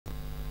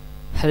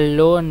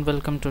Hello and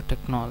welcome to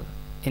Technol.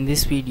 In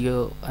this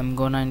video, I'm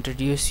gonna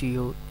introduce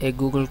you a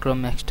Google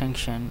Chrome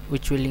extension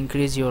which will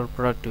increase your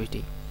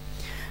productivity.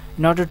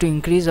 In order to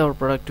increase our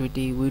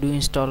productivity, we do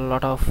install a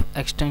lot of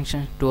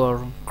extensions to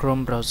our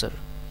Chrome browser.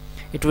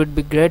 It would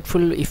be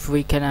grateful if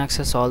we can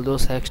access all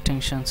those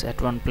extensions at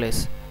one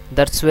place.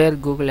 That's where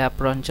Google App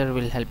Launcher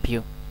will help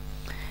you.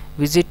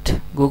 Visit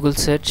Google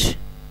search,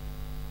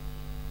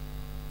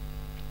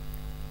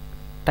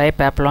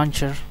 type App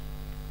Launcher,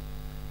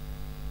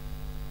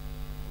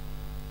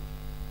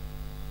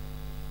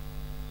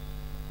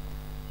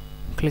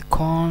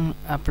 click on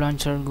App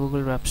Launcher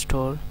Google Web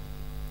Store.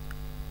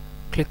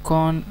 Click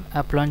on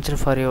App Launcher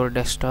for your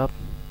desktop.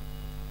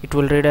 It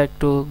will redirect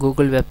to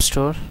Google Web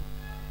Store.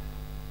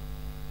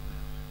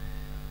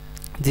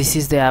 This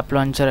is the App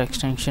Launcher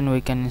extension we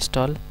can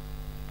install.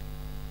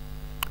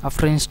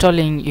 After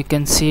installing, you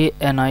can see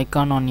an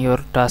icon on your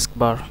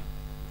taskbar.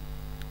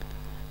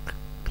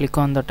 Click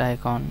on that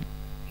icon.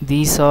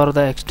 These are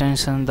the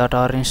extensions that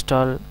are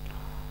installed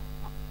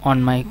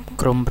on my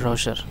Chrome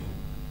browser.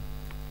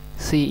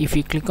 See, if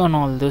you click on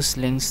all those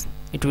links,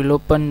 it will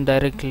open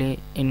directly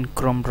in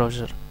Chrome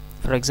browser.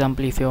 For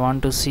example, if you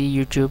want to see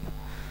YouTube,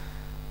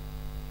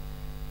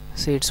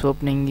 see it's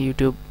opening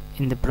YouTube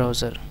in the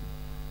browser.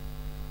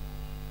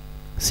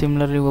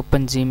 Similarly,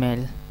 open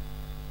Gmail.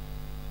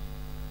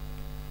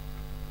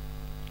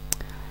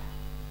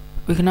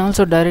 We can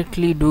also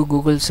directly do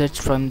Google search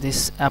from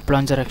this App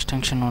Launcher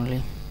extension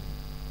only.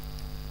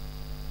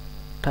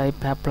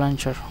 Type App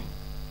Launcher.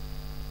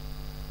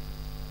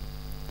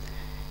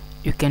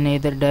 You can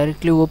either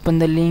directly open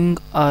the link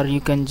or you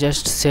can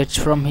just search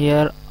from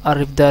here, or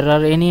if there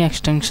are any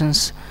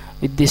extensions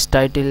with this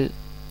title,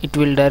 it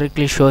will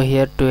directly show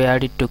here to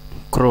add it to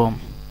Chrome.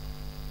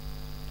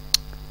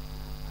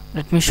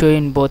 Let me show you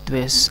in both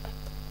ways.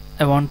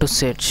 I want to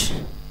search.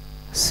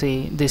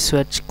 See, this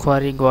search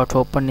query got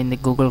opened in the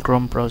Google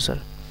Chrome browser,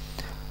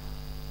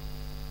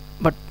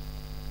 but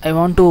I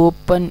want to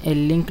open a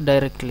link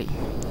directly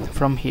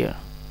from here.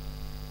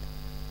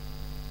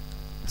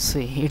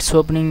 See, it's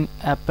opening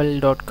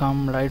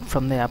apple.com right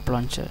from the App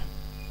Launcher.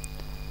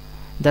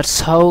 That's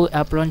how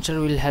App Launcher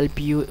will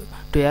help you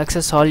to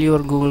access all your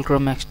Google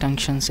Chrome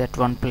extensions at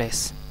one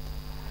place.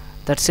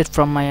 That's it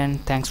from my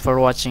end. Thanks for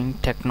watching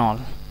Technol.